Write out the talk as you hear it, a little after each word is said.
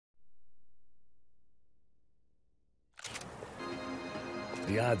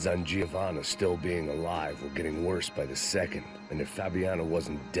The odds on Giovanna still being alive were getting worse by the second, and if Fabiana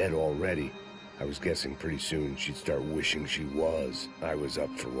wasn't dead already, I was guessing pretty soon she'd start wishing she was. I was up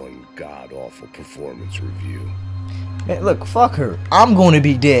for one god-awful performance review. Man, look, fuck her. I'm going to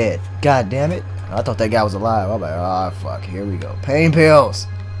be dead. God damn it. I thought that guy was alive. I'm like, ah, fuck, here we go. Pain pills.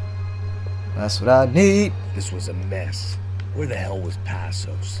 That's what I need. This was a mess. Where the hell was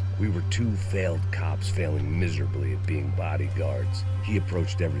Passos? We were two failed cops failing miserably at being bodyguards. He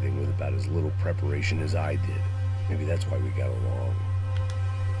approached everything with about as little preparation as I did. Maybe that's why we got along.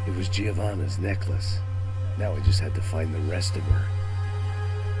 It was Giovanna's necklace. Now I just had to find the rest of her.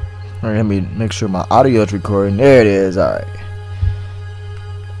 Alright, let me make sure my audio is recording. There it is. Alright.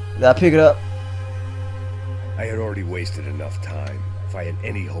 Did I pick it up? I had already wasted enough time. If I had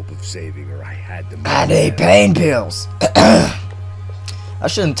any hope of saving her, I had to. I need pain pills. I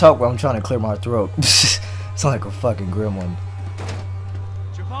shouldn't talk while I'm trying to clear my throat. Sound like a fucking gremlin.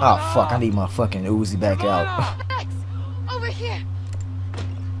 Oh fuck! I need my fucking Uzi back out. Max, over here.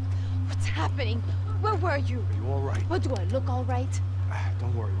 What's happening? Where were you? Are you all right? What, do I look all right?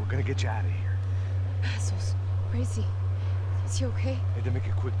 Don't worry, we're gonna get you out of here. Passos, where is he? Is he okay? Had to make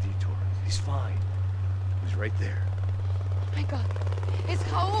a quick detour. He's fine. He's right there. Oh my God, it's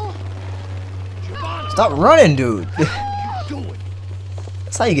Raul. Giovanna! Stop running, dude. What are you doing?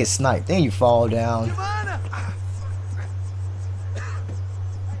 That's how you get sniped. Then you fall down. Giovanna!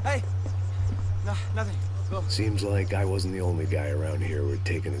 Hey! No, nothing. Go. Seems like I wasn't the only guy around here who had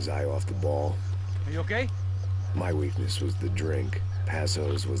taken his eye off the ball. Are you okay? My weakness was the drink.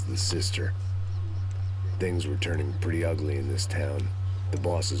 Passos was the sister. Things were turning pretty ugly in this town. The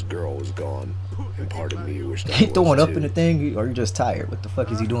boss's girl was gone, and part of me wished I He was throwing up too. in the thing, or you just tired? What the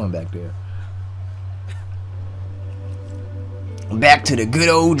fuck is he doing back there? Back to the good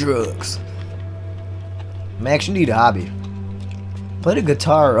old drugs. Max, you need a hobby. Play the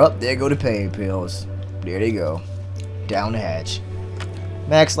guitar. Up there go the pain pills. There they go. Down the hatch.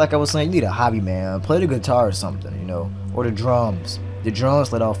 Max, like I was saying, you need a hobby, man. Play the guitar or something, you know. Or the drums. The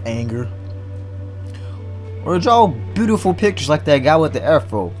drums let off anger. Or draw beautiful pictures like that guy with the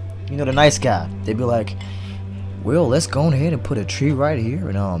afro. You know, the nice guy. They'd be like, well, let's go ahead and put a tree right here.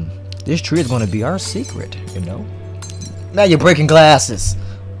 And this tree is going to be our secret, you know. Now you're breaking glasses.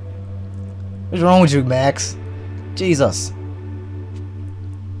 What's wrong with you, Max? Jesus.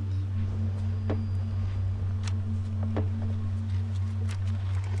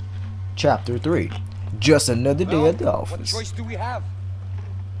 Chapter 3. Just another day at the What office. choice do we have?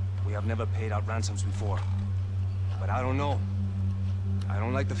 We have never paid out ransoms before. But I don't know. I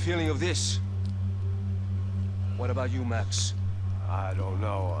don't like the feeling of this. What about you, Max? I don't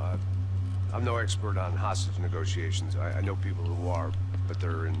know. I'm no expert on hostage negotiations. I know people who are, but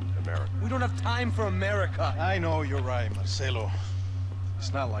they're in America. We don't have time for America. I know you're right, Marcelo.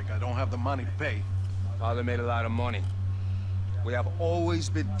 It's not like I don't have the money to pay. Father made a lot of money. We have always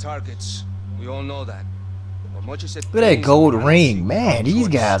been targets. We all know that. But much as it Look at that pains gold me, ring. Man, these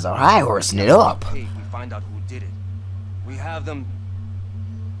guys are high horsing it up. We find out who did it. We have them.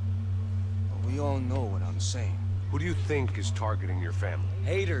 But we all know what I'm saying. Who do you think is targeting your family?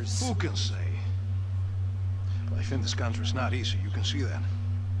 Haters. Who can say? Life in this country is not easy, you can see that.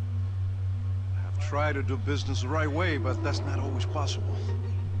 I have tried to do business the right way, but that's not always possible.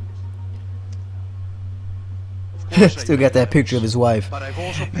 Of course I Still got that picture of his wife. but I've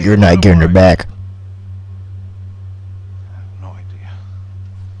also paid You're a lot not of getting her money. back. I have no idea.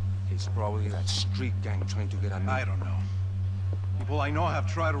 It's probably that street gang trying to get at me. I don't know. People I know have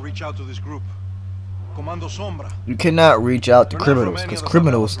tried to reach out to this group. Comando Sombra. You cannot reach out to They're not criminals from any because of the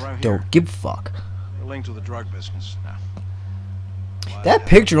criminals cartels around don't here. give a fuck. They're linked to the drug business now. Why That have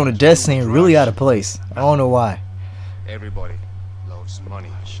picture on the to desk do with seemed really drugs? out of place. I don't know why. Everybody loves money.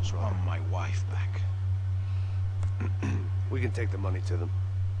 I should want my wife back. We can take the money to them.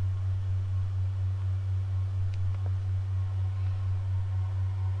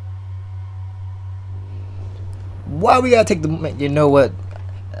 Why we gotta take the... You know what?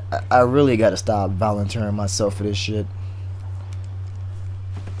 I really gotta stop volunteering myself for this shit.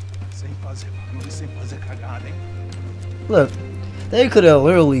 Look, they could have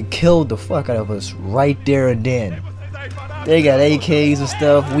literally killed the fuck out of us right there and then. They got AKs and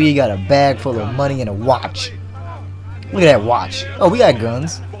stuff. We got a bag full of money and a watch. Look at that watch. Oh, we got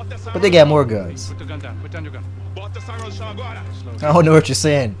guns. But they got more guns. Put the gun down. Put down your gun. I don't know what you're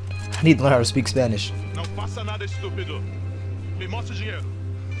saying. I need to learn how to speak Spanish. What's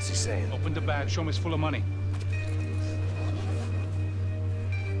he saying? Open the bag. Show me it's full of money.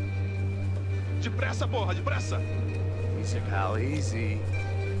 Easy, pal, easy.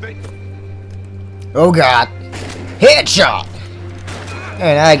 Oh god. Headshot!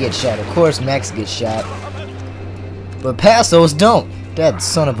 And I get shot. Of course, Max gets shot. But Passos don't. That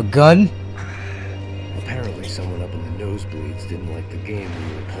son of a gun. Apparently, someone up in the nosebleeds didn't like the game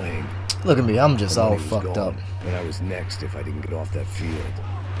we were playing. Look at me. I'm just The all money was fucked up. gone, and I was next if I didn't get off that field.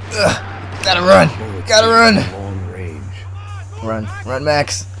 Gotta run. Bullets Gotta run. at long range. Run. Run,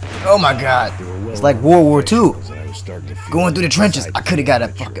 Max. Oh my god. They were well It's like World War II. professionals, and I was starting to feel Going through the trenches. inside I could have got a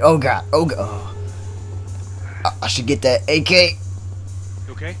picture. fucking. Oh god. Oh god. Oh. I should get that AK.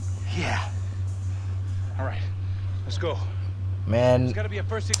 You okay? Yeah. All right. Let's go. Man, There's gotta be a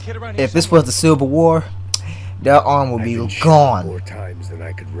first aid kit around here if this somewhere. was the Civil War, that arm would I've be been shot gone. more times than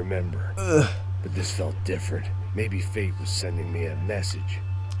I could remember. But this felt different. Maybe fate was sending me a message.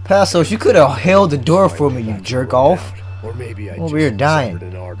 Passos, you could have held the door for me, you About to jerk run off. out. Or maybe I Over just here dying.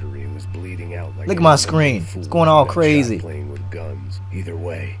 severed an artery and was bleeding out like Look at a my fucking screen. fool It's going all who got shot crazy. Playing with guns. Either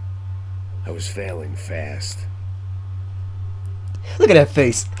way, I was failing fast. Look at that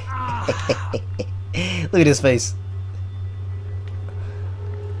face. Look at his face.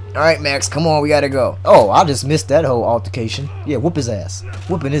 Alright, Max, come on, we gotta go. Oh, I just missed that whole altercation. Yeah, whoop his ass.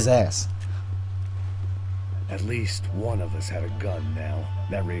 Whooping his ass. At least one of us had a gun now.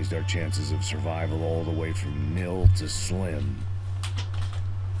 That raised our chances of survival all the way from nil to slim.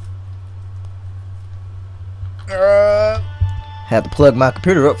 Had to plug my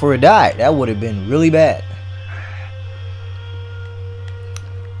computer up before it died. That would have been really bad.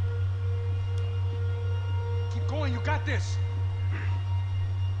 Keep going. You got this.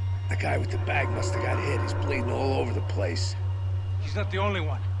 The guy with the bag must have got hit. He's bleeding all over the place. He's not the only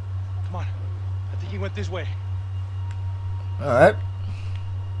one. Come on. I think he went this way. Alright.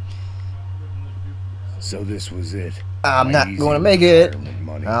 So this was it. I'm My not easy gonna make it. retirement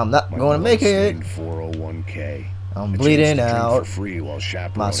money. I'm not My gonna make it. blood-stained 401k. I'm A bleeding chance to drink out. for free while My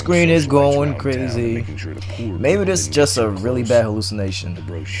chaperoning screen is socialites going around town and crazy. making sure the poor Maybe people this is didn't just get a too really close. bad hallucination. The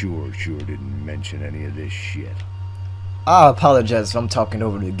brochure sure didn't mention any of this shit. I apologize if I'm talking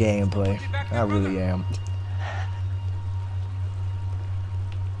over the gameplay. I really am.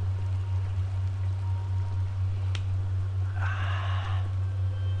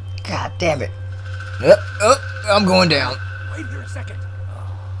 God damn it. I'm going down. Wait here a second.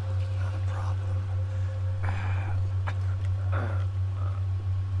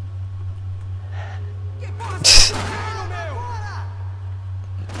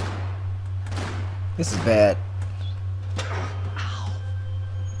 This is bad.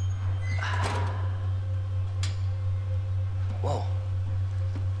 Whoa.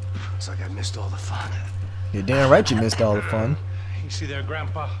 Looks like I missed all the fun. You're damn right you missed all the fun. You see there,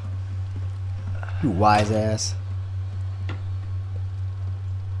 Grandpa? You wise ass.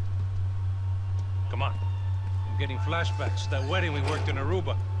 Come on. I'm getting flashbacks to that wedding we worked in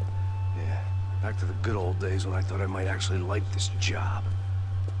Aruba. Yeah, back to the good old days when I thought I might actually like this job.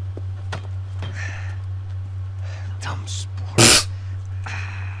 Dumb sport. Hey,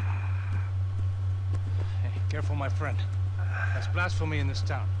 careful, my friend. That's blasphemy in this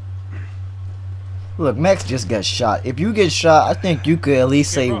town. Look, Max just got shot. If you get shot, I think you could at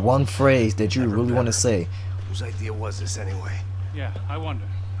least say Yeah, bro. one phrase that you really want to say. Whose idea was this anyway? Yeah, I wonder.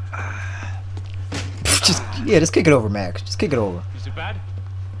 Just kick it over, Max. Just kick it over. Is it bad?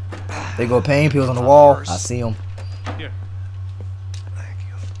 They go pain pills on the wall. Worse. I see them. Here. Thank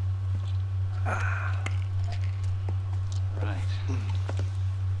you. Right.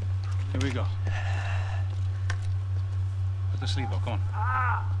 Here we go. Put the sleeve up, come on.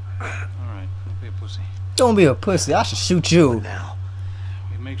 Alright, don't be a pussy. Don't be a pussy. I should shoot you. Now,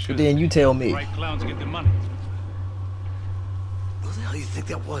 We make sure But then you tell the me. right clowns get the money. what the hell do you think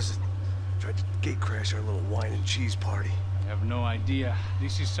that was? Tried to gate crash our little wine and cheese party. I have no idea.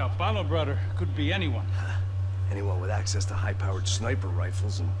 This is Sao Paulo, brother. Could be anyone. Anyone with access to high-powered sniper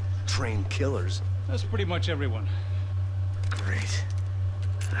rifles and trained killers. That's pretty much everyone. Great.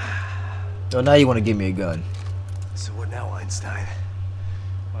 So now you want to give me a gun. So what now, Einstein?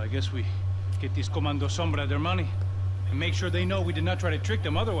 Well, I guess we get these Comando Sombra their money and make sure they know we did not try to trick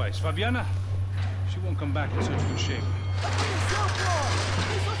them otherwise. Fabiana, she won't come back in such good shape.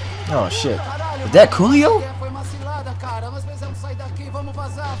 Oh shit. Is that Coolio?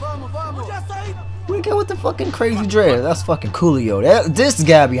 We got with the fucking crazy dread. That's fucking Coolio. This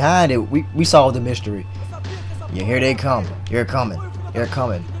guy behind it, we solved the mystery. Yeah, here they come. You're coming. You're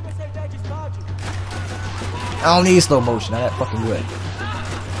coming. I don't need slow motion. Not that fucking good.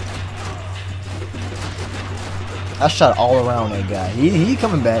 I shot all around that guy. He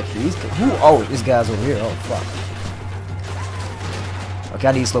coming back. Oh, this guy's over here. Oh fuck. Okay,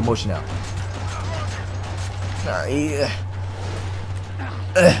 I need slow motion now. Alright.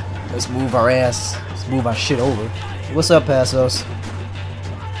 Let's move our ass. Let's move our shit over. What's up, Passos?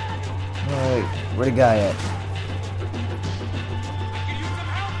 Where the guy at?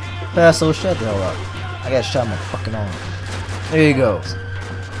 Paso, shut the hell up. I got shot in my fucking arm. There he goes.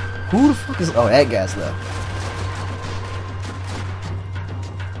 Who the fuck is... Oh, that guy's left.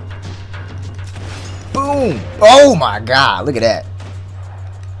 Boom! Oh my god, look at that.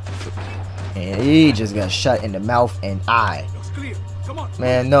 And he just got shot in the mouth and eye.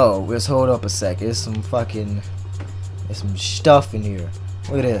 Man, no, let's hold up a sec. There's some fucking... There's some stuff in here.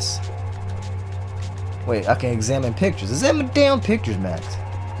 Look at this. Wait, I can examine pictures. Examine damn pictures, Max.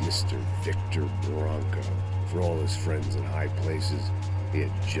 Mr. Victor Bronco. For all his friends in high places, he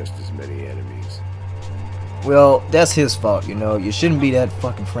had just as many enemies. Well, that's his fault, you know. You shouldn't be that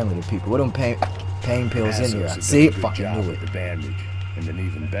fucking friendly to people. What them pain pills in here? See, fucking job knew with it. the bandage, and an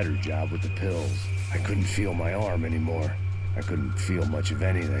even better job with the pills. I couldn't feel my arm anymore. I couldn't feel much of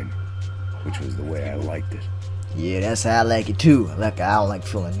anything, which was the way I liked it. Yeah, that's how I like it too. Like I don't like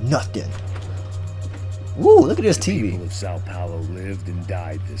feeling nothing. Woo, look at this The TV. people of Sao Paulo lived and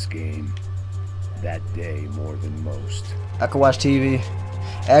died this game. That day more than most. I could watch TV.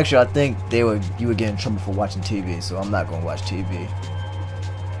 Actually, I think you would get in trouble for watching TV, so I'm not gonna watch TV.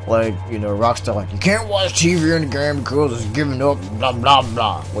 Like, you know, Rockstar, like, you can't watch TV in the game because it's giving up, blah blah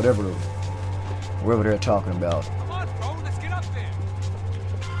blah, whatever they're talking about. Come on, bro, let's get up there.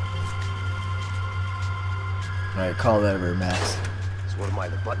 Alright, call that over, Max. So what am I,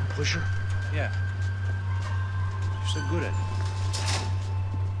 the button pusher? Yeah. You're so good at it.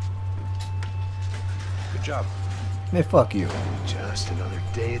 Good job. Man, fuck you, Just another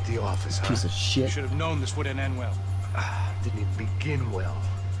day at the office, huh? piece of You shit. should have known this wouldn't end well. Didn't even begin well.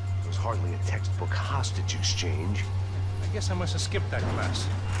 It was hardly a textbook hostage exchange. I guess I must have skipped that class.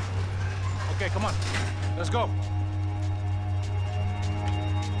 Okay, come on. Let's go.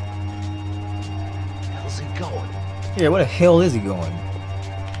 How's he going? Yeah, where the hell is he going?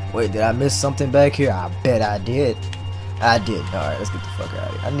 Wait, did I miss something back here? I bet I did. I did. Alright, let's get the fuck out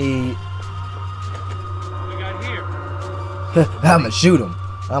of here. I need... What we got here? I'ma shoot him.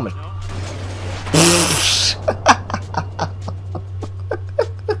 I'ma...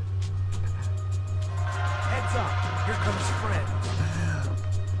 Heads up. Here comes Fred.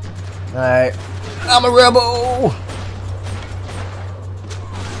 Alright. I'm a rebel!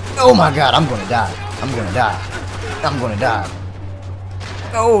 Oh my god, I'm gonna die. I'm gonna die. I'm gonna die.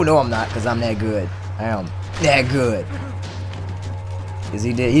 Oh, no I'm not, because I'm that good. I am that good. Is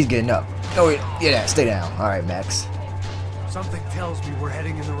he dead? He's getting up. Oh, yeah, stay down. Alright, Max. Something tells me we're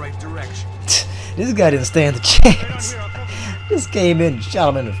heading in the right direction. This guy didn't stand a chance. Just came in and shot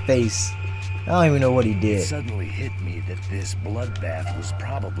him in the face. I don't even know what he It did. suddenly hit me that this bloodbath was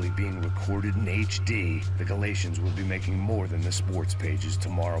probably being recorded in HD. The Galatians will be making more than the sports pages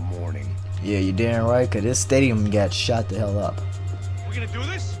tomorrow morning. Yeah, you damn right, because this stadium got shot the hell up. We gonna do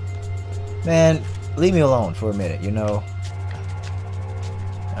this? Man, leave me alone for a minute, you know?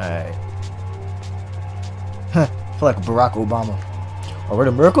 Alright. Huh, I feel like Barack Obama.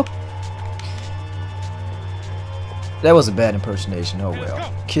 Already Merkel? That was a bad impersonation, oh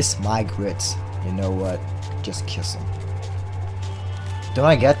well. Kiss my grits. You know what? Just kiss them. Don't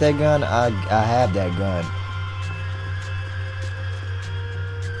I got that gun? I have that gun.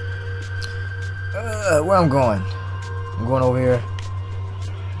 Where I'm going? I'm going over here.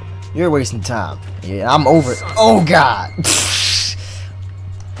 You're wasting time. Yeah, I'm over it. Oh god!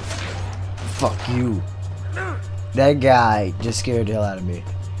 Fuck you. That guy just scared the hell out of me.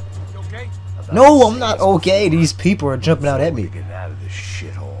 You okay? No, I'm not okay. These people are jumping out at me. Get out of this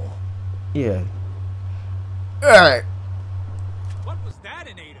shithole. Yeah. Alright.